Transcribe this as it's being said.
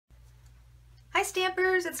Hi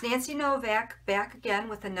Stampers, it's Nancy Novak back again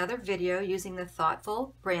with another video using the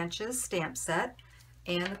Thoughtful Branches stamp set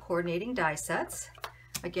and the coordinating die sets.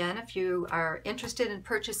 Again, if you are interested in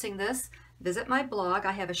purchasing this, visit my blog.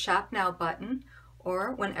 I have a Shop Now button,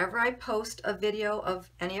 or whenever I post a video of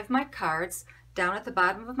any of my cards, down at the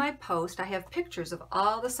bottom of my post I have pictures of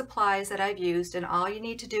all the supplies that I've used, and all you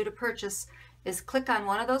need to do to purchase is click on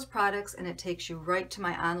one of those products and it takes you right to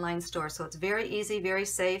my online store. So it's very easy, very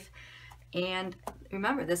safe. And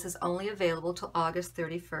remember, this is only available till August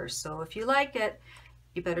 31st. So if you like it,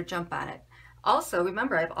 you better jump on it. Also,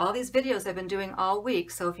 remember, I have all these videos I've been doing all week.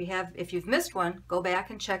 So if you've missed one, go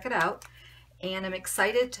back and check it out. And I'm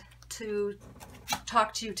excited to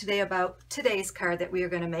talk to you today about today's card that we are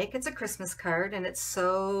going to make. It's a Christmas card and it's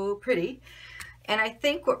so pretty. And I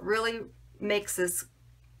think what really makes this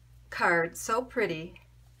card so pretty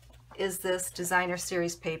is this designer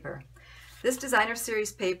series paper. This designer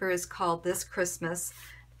series paper is called This Christmas,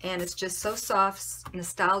 and it's just so soft,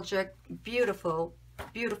 nostalgic, beautiful,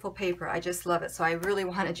 beautiful paper. I just love it, so I really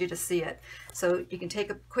wanted you to see it. So you can take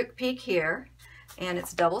a quick peek here, and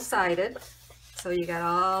it's double-sided. So you got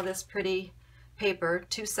all this pretty paper,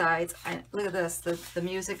 two sides. Look at this, the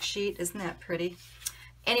music sheet, isn't that pretty?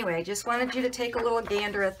 Anyway, I just wanted you to take a little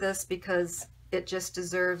gander at this because it just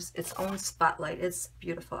deserves its own spotlight. It's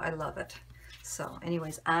beautiful, I love it. So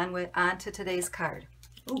anyways, on to today's card.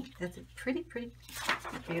 Ooh, that's a pretty,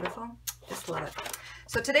 beautiful. Just love it.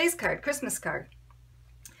 So today's card, Christmas card,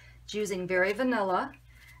 it's using Very Vanilla,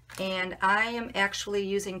 and I am actually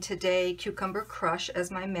using today Cucumber Crush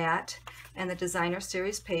as my mat, and the designer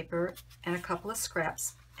series paper, and a couple of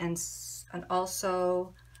scraps, and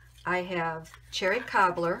also I have Cherry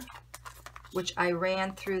Cobbler, which I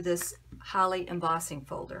ran through this Holly embossing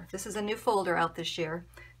folder. This is a new folder out this year.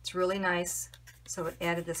 It's really nice, so it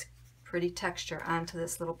added this pretty texture onto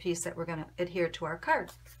this little piece that we're going to adhere to our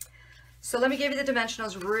card. So let me give you the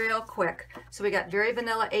dimensionals real quick. So we got Very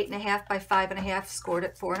Vanilla 8.5 by 5.5, scored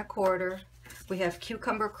at 4 1/4. We have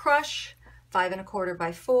Cucumber Crush 5 1/4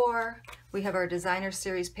 by 4. We have our designer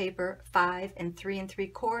series paper 5 and 3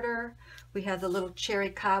 3/4. We have the little Cherry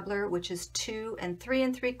Cobbler, which is 2 and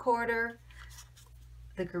 3 3/4.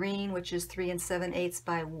 The green, which is 3 7/8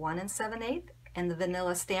 by 1 7/8. And the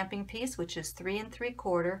vanilla stamping piece, which is 3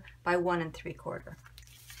 3/4 by 1 3/4.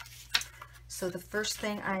 So the first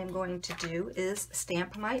thing I am going to do is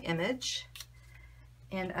stamp my image,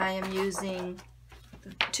 and I am using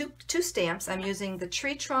two stamps. I'm using the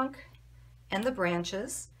tree trunk and the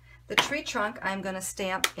branches. The tree trunk I'm going to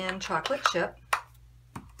stamp in chocolate chip.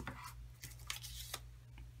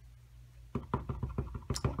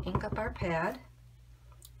 Ink up our pad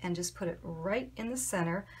and just put it right in the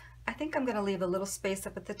center. I think I'm going to leave a little space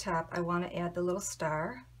up at the top. I want to add the little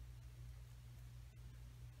star.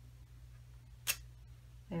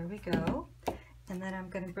 There we go. And then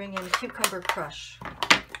I'm going to bring in Cucumber Crush.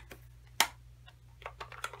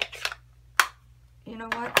 You know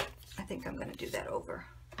what? I think I'm going to do that over.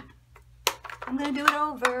 I'm going to do it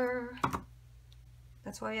over.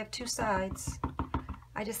 That's why we have two sides.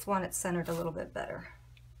 I just want it centered a little bit better.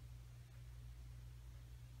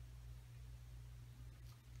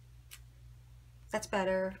 That's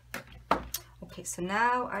better. Okay, so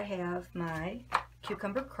now I have my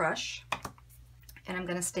Cucumber Crush, and I'm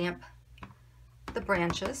going to stamp the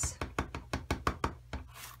branches.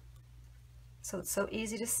 So it's so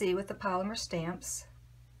easy to see with the polymer stamps.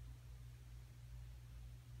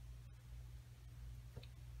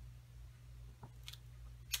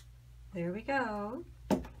 There we go.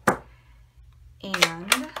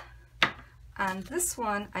 And on this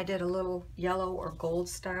one, I did a little yellow or gold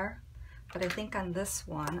star. But I think on this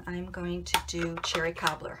one, I'm going to do Cherry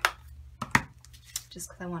Cobbler. Just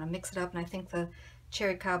because I want to mix it up, and I think the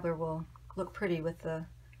Cherry Cobbler will look pretty with the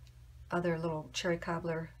other little Cherry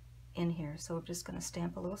Cobbler in here. So we're just going to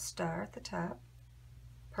stamp a little star at the top.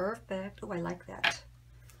 Perfect. Oh, I like that.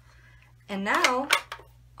 And now,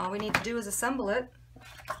 all we need to do is assemble it.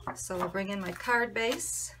 So we'll bring in my card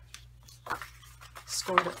base,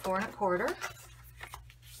 scored at 4 1/4.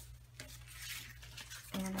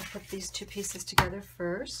 And I'll put these two pieces together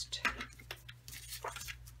first.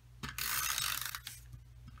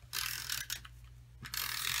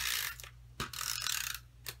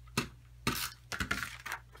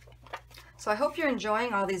 So I hope you're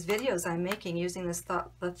enjoying all these videos I'm making using the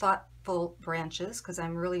Thoughtful Branches, because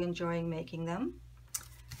I'm really enjoying making them,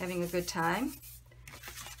 having a good time.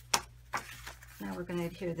 Now we're going to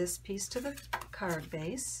adhere this piece to the card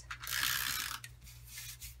base.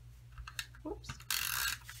 Whoops.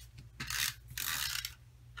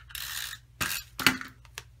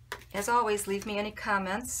 As always, leave me any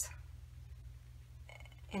comments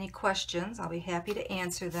any questions, I'll be happy to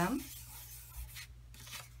answer them.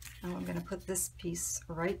 Now I'm going to put this piece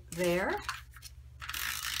right there.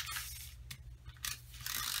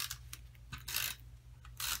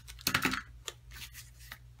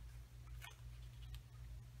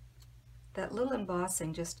 That little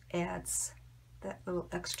embossing just adds that little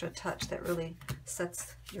extra touch that really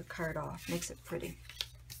sets your card off, makes it pretty.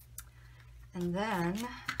 And then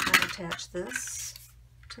I'll attach this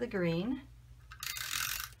to the green.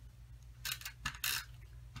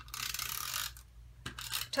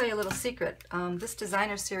 Tell you a little secret. This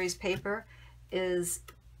designer series paper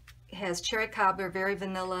has cherry cobbler, very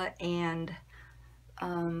vanilla, and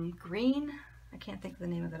green. I can't think of the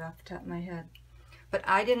name of it off the top of my head. But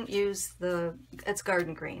I didn't use it's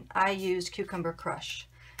garden green. I used cucumber crush.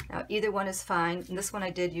 Now either one is fine. And this one I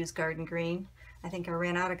did use garden green. I think I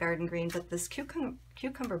ran out of garden green, but this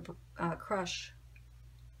cucumber crush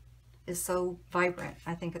is so vibrant.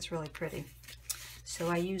 I think it's really pretty. So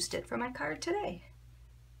I used it for my card today.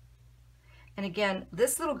 And again,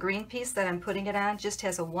 this little green piece that I'm putting it on just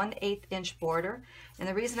has a 1/8 inch border. And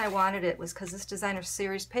the reason I wanted it was because this designer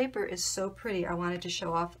series paper is so pretty. I wanted to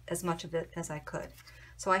show off as much of it as I could.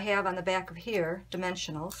 So I have on the back of here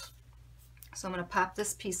dimensionals. So I'm going to pop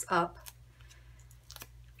this piece up.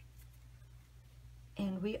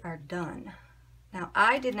 And we are done. Now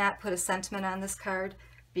I did not put a sentiment on this card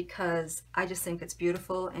because I just think it's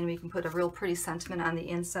beautiful and we can put a real pretty sentiment on the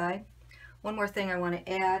inside. One more thing I want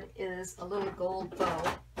to add is a little gold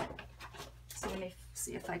bow. So let me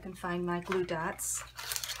see if I can find my glue dots.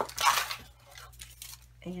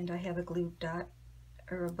 And I have a glue dot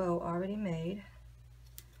or a bow already made.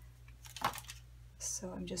 So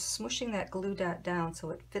I'm just smooshing that glue dot down so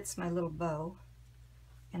it fits my little bow.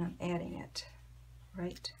 And I'm adding it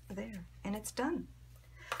right there. And it's done.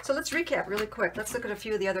 So let's recap really quick. Let's look at a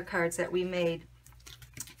few of the other cards that we made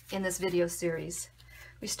in this video series.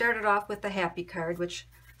 We started off with the happy card, which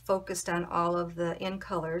focused on all of the in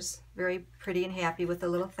colors, very pretty and happy with a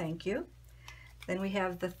little thank you. Then we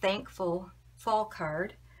have the thankful fall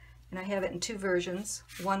card, and I have it in two versions,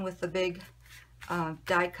 one with the big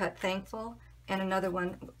die cut thankful and another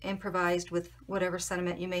one improvised with whatever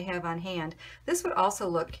sentiment you may have on hand. This would also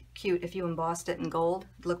look cute if you embossed it in gold.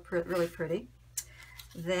 It'd look really pretty.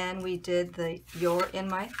 Then we did the You're in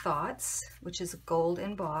My Thoughts, which is gold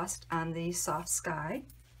embossed on the soft sky.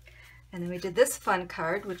 And then we did this fun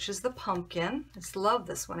card, which is the pumpkin. I just love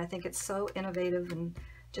this one. I think it's so innovative and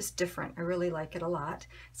just different. I really like it a lot.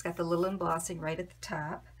 It's got the little embossing right at the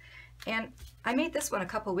top. And I made this one a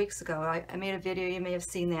couple weeks ago. I made a video, you may have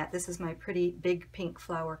seen that. This is my pretty big pink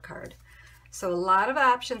flower card. So a lot of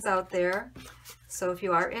options out there. So if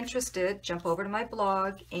you are interested, jump over to my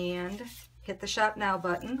blog and hit the Shop Now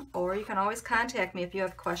button, or you can always contact me if you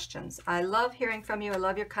have questions. I love hearing from you. I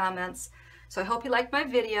love your comments. So I hope you liked my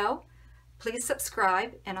video. Please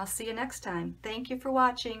subscribe, and I'll see you next time. Thank you for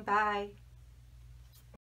watching. Bye.